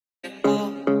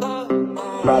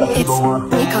lot of people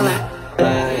want fame.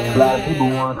 A lot of people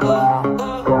want clout.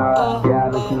 Yeah,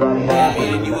 but you already have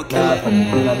it. You a killer. I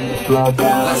need to slow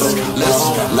down.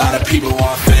 A lot of people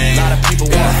want fame. A lot of people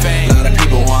want fame. A lot of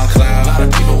people want clout. A lot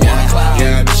of people want clout.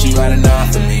 Yeah, but you had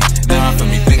enough of me. Enough of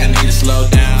me. Think I need to slow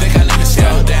down. Think I need to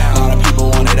slow down. A lot of people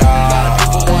want it all. A lot of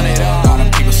people want it all. A lot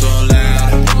of people so loud. A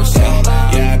lot of people so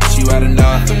loud. Yeah, but you had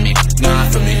enough of me.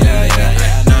 Enough of me.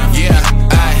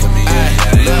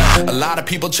 A lot of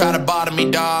people try to bother me,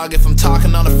 dog. If I'm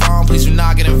talking on the phone, please do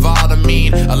not get involved. I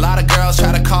mean, a lot of girls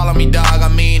try to call on me, dog. I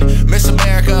mean, Miss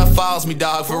America follows me,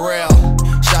 dog, for real.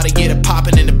 Try to get it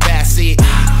popping in the backseat.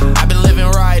 I've been living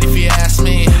right, if you ask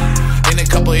me. In a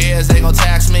couple years, they gon'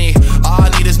 tax me. All I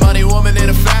need is money, woman, and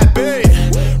a fat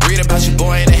bitch. Read about your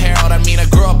boy in the Herald. I mean, I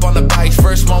grew up on the bikes.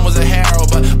 First one was a Herald,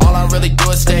 but all I really do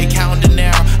is stay counting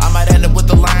dinero. I might end up with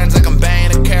the lines like I'm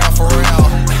banging a carol, for real.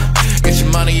 Get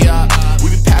your money up. We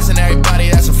be passing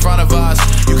everybody that's in front of us.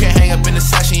 You can't hang up in the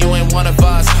session, you ain't one of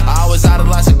us. I always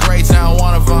idolize the greats, now I'm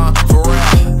one of them, for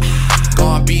real. Go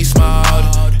on beast mode,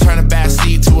 turn a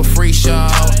backseat to a free show.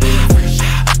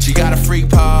 She got a freak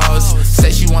pose, say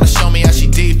she wanna show me how she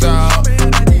deep throw.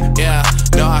 Yeah,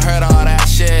 no, I heard all that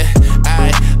shit.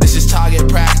 Ay, this is target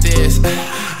practice.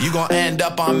 You gon' end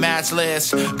up on match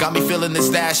list. Got me feeling this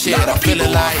that shit. I'm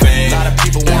feeling like a lot of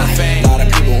people want fame. A lot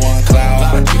of people want clout. A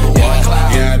lot of people want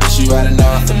clout. Yeah, but you had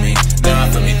enough of me.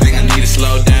 Enough of me. Think I need to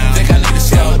slow down. Think I need to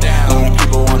slow down. A lot of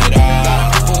people want it all. A lot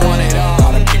of people want it all. A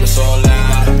lot of people so loud.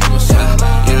 A lot of people so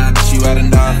loud. Yeah, but you had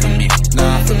enough of me.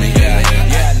 Enough of me. Yeah,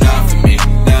 enough of me.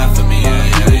 Enough of me.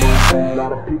 A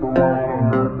lot of people want fame.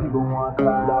 A lot of people want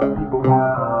clout. A lot of people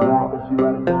want clout. But you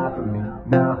had enough of me.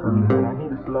 Enough of me. I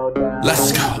need to slow down.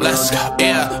 Let's go,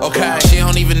 yeah, okay. She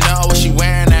don't even know what she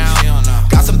wearing now.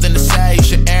 Got something to say, you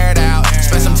should air it out.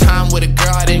 Spent some time with a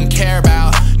girl I didn't care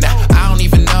about. Now, I don't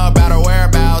even know about her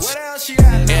whereabouts.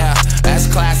 Yeah, that's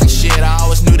classic shit. I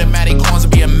always knew that Matty Corns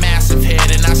would be a massive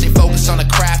hit. And I stay focused on the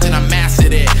craft and I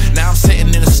mastered it. Now I'm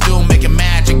sitting in a stool making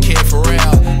magic, kid, for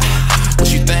real.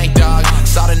 What you think, dog?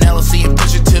 Saw the LLC and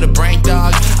push it to the brain,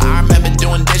 dog. I remember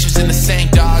doing dishes in the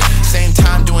sink, dog. Same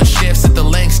time doing shifts at the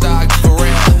links, dog, for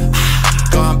real.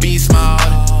 Go on beast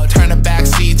mode, turn the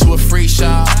backseat to a free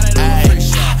show. Ay,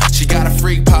 she got a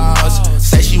freak pose,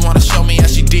 say she wanna show me how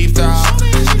she deep throw.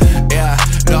 Yeah,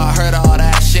 no, I heard all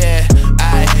that shit.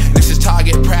 Ay, this is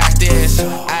target practice.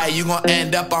 Ay, you gon'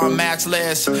 end up on match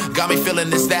list. Got me feeling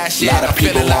this that shit. I'm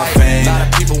feeling like a lot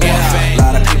of people want fame. A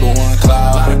lot of people want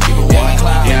clout. A lot of people want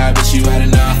clout. Yeah, but you had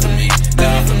enough of me.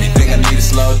 Enough of me.